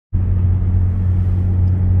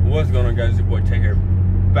What's going on, guys? It's your boy Tay here,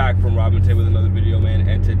 back from Robhadeed with another video, man.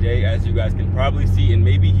 And today, as you guys can probably see and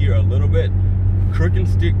maybe hear a little bit, crooked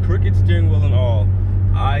steering wheel and all,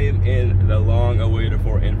 I am in the long-awaited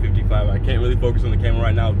Ford N55. I can't really focus on the camera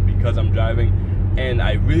right now because I'm driving, and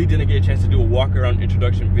I really didn't get a chance to do a walk-around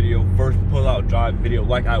introduction video, first pull-out drive video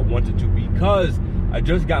like I wanted to, because I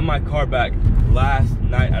just got my car back last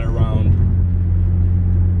night at around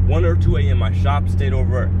 1 or 2 a.m. My shop stayed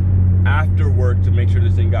over after work to make sure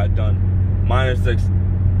this thing got done, minus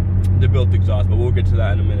the built exhaust, but we'll get to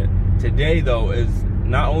that in a minute. Today though is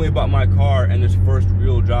not only about my car and this first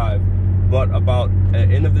real drive, but about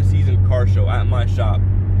an end of the season car show at my shop.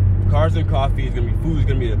 Cars and coffee, is gonna be food, is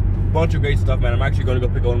gonna be a bunch of great stuff, man. I'm actually gonna go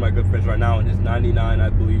pick up one of my good friends right now in his 99, I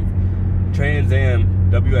believe, Trans Am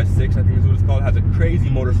WS6, I think is what it's called. It has a crazy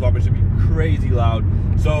motor swap. It should be crazy loud.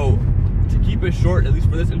 So to keep it short, at least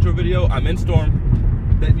for this intro video, I'm in Storm.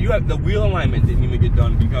 That you have the wheel alignment didn't even get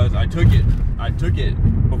done because I took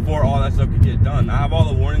it before all that stuff could get done. I have all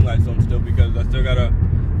the warning lights on still because I still gotta,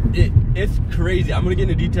 it's crazy. I'm gonna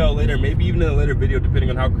get into detail later, maybe even in a later video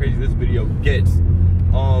depending on how crazy this video gets.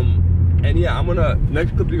 And yeah, I'm gonna,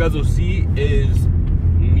 next clip you guys will see is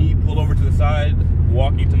me pulled over to the side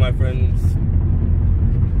walking to my friend's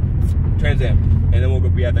Trans Am, and then we'll go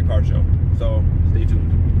be at the car show, so stay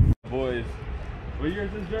tuned. Boys, what year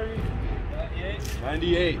is this, Jeremy?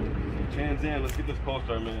 98. Trans Am. Let's get this call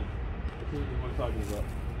started, man. Let's see what we're talking about.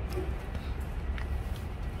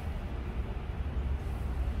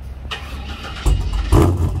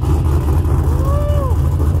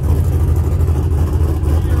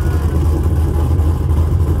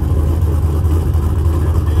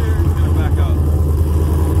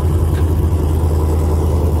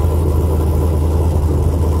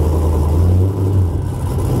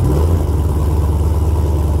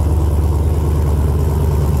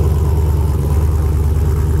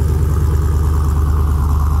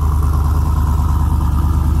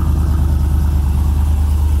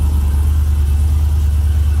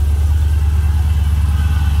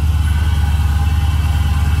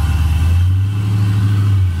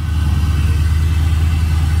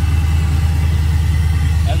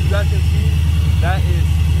 That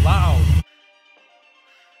is loud.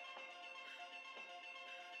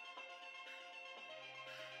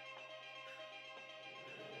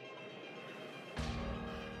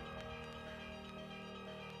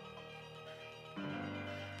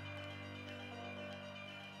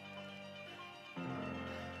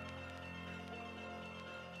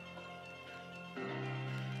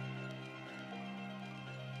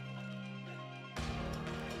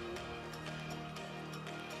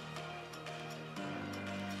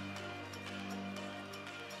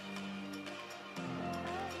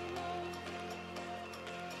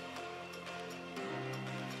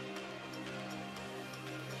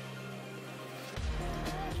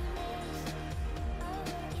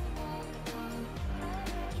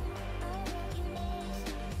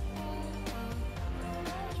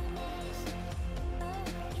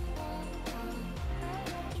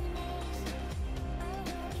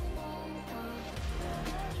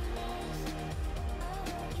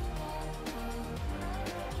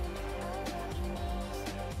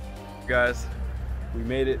 Guys, we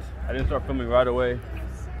made it. I didn't start filming right away,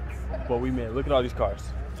 but we made it. Look at all these cars.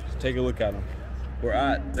 Just take a look at them. We're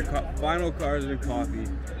at the final cars and coffee.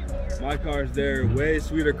 My car's there. Way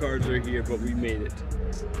sweeter cars are here, but we made it.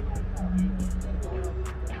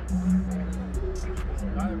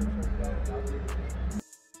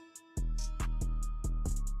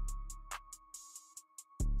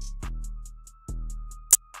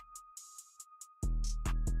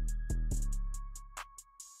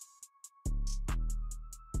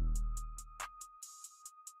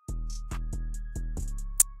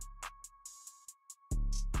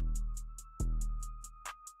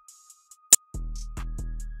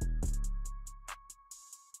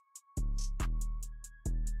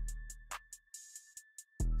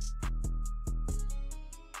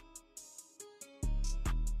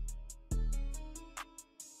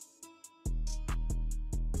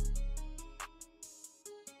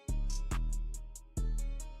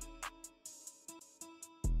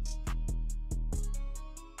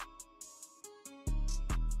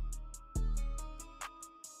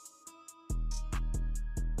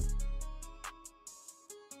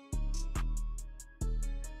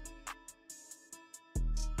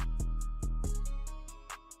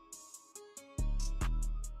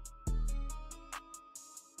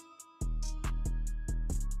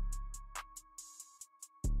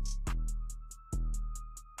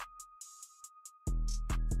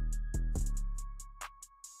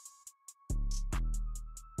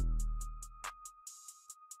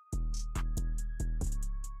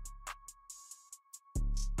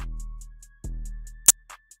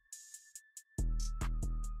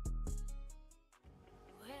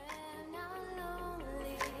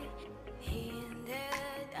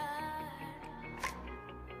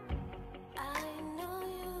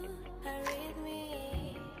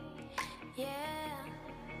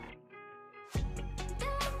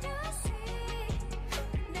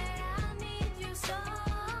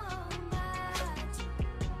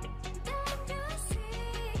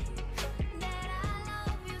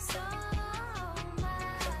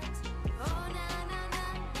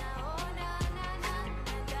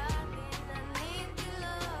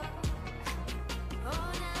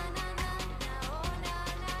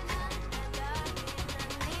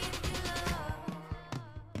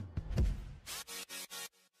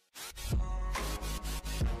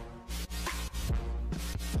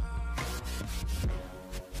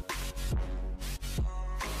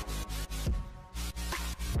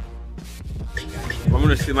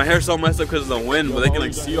 to see. My hair's all messed up because of the wind, but they can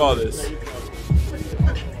like see all this.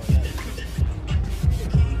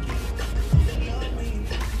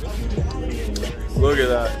 Look at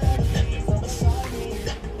that.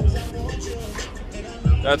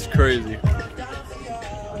 That's crazy.